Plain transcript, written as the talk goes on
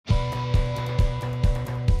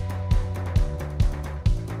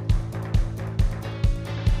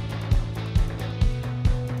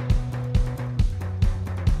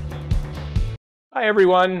Hi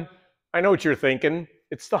everyone. I know what you're thinking.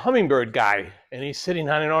 It's the hummingbird guy, and he's sitting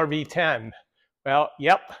on an RV-10. Well,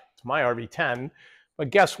 yep, it's my RV-10.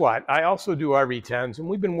 But guess what? I also do RV-10s, and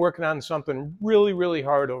we've been working on something really, really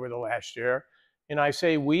hard over the last year. And I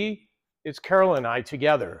say we, it's Carol and I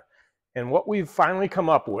together. And what we've finally come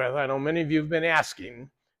up with, I know many of you have been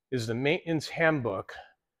asking, is the maintenance handbook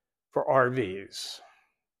for RVs.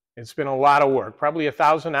 It's been a lot of work, probably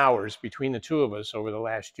 1,000 hours between the two of us over the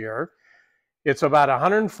last year. It's about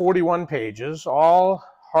 141 pages, all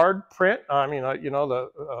hard print.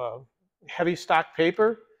 The heavy stock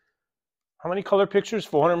paper. How many color pictures?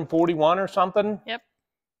 441 or something? Yep.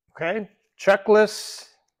 Okay. Checklists,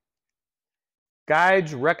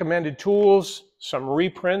 guides, recommended tools, some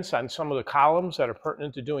reprints on some of the columns that are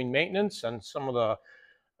pertinent to doing maintenance, and some of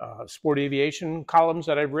the sport aviation columns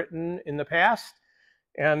that I've written in the past.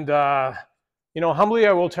 And, humbly,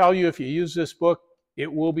 I will tell you, if you use this book,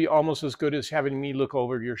 it will be almost as good as having me look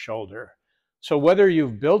over your shoulder. So whether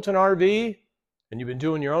you've built an RV and you've been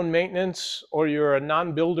doing your own maintenance, or you're a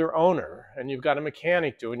non-builder owner and you've got a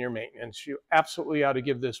mechanic doing your maintenance, you absolutely ought to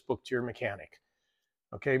give this book to your mechanic.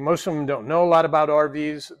 Okay, most of them don't know a lot about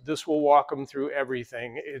RVs. This will walk them through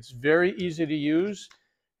everything. It's very easy to use.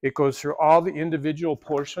 It goes through all the individual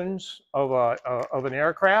portions of an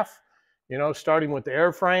aircraft, starting with the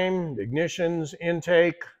airframe, the ignitions,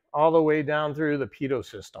 intake, all the way down through the pitot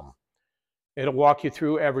system. It'll walk you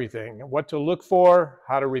through everything, what to look for,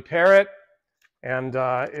 how to repair it, and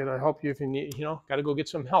it'll help you if you need, got to go get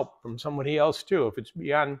some help from somebody else too, if it's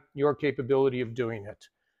beyond your capability of doing it.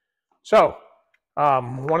 So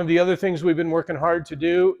one of the other things we've been working hard to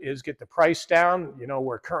do is get the price down.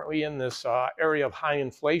 We're currently in this area of high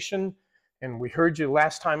inflation, and we heard you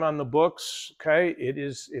last time on the books. Okay,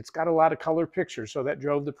 it's got a lot of color pictures, so that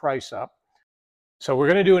drove the price up. So we're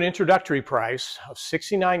going to do an introductory price of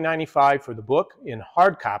 $69.95 for the book in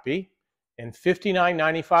hard copy and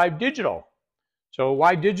 $59.95 digital. So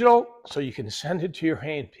why digital? So you can send it to your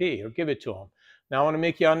A&P or give it to them. Now I want to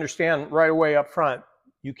make you understand right away up front,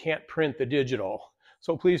 you can't print the digital.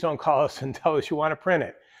 So please don't call us and tell us you want to print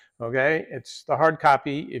it. Okay, it's the hard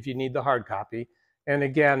copy if you need the hard copy. And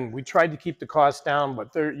again, we tried to keep the cost down,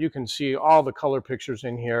 but there you can see all the color pictures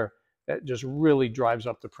in here. That just really drives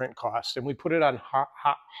up the print cost. And we put it on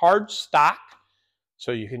hard stock,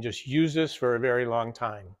 so you can just use this for a very long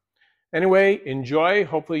time. Anyway, enjoy.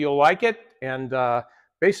 Hopefully you'll like it. And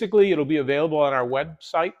basically, it'll be available on our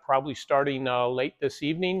website, probably starting late this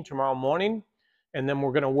evening, tomorrow morning. And then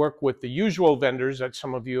we're going to work with the usual vendors that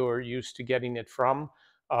some of you are used to getting it from,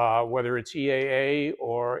 whether it's EAA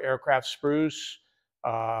or Aircraft Spruce.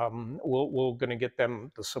 We're going to get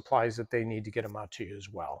them the supplies that they need to get them out to you as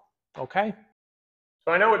well. Okay?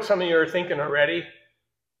 So I know what some of you are thinking already.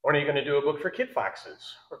 When are you going to do a book for Kit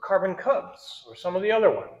Foxes or Carbon Cubs or some of the other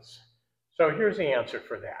ones? So here's the answer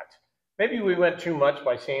for that. Maybe we went too much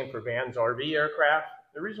by saying for Van's RV aircraft.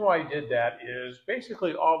 The reason why I did that is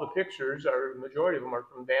basically all the pictures, or the majority of them, are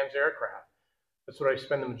from Van's aircraft. That's what I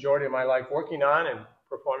spend the majority of my life working on and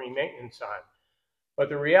performing maintenance on. But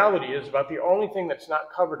the reality is about the only thing that's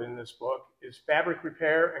not covered in this book is fabric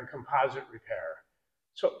repair and composite repair.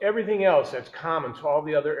 So everything else that's common to all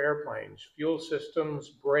the other airplanes, fuel systems,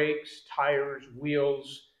 brakes, tires,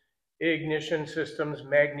 wheels, ignition systems,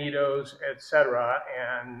 magnetos, etc.,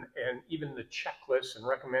 and even the checklists and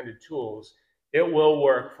recommended tools, it will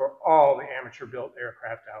work for all the amateur-built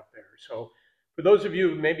aircraft out there. So for those of you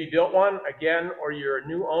who maybe built one, again, or you're a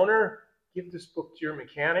new owner, give this book to your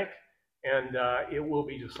mechanic, and it will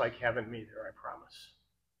be just like having me there, I promise.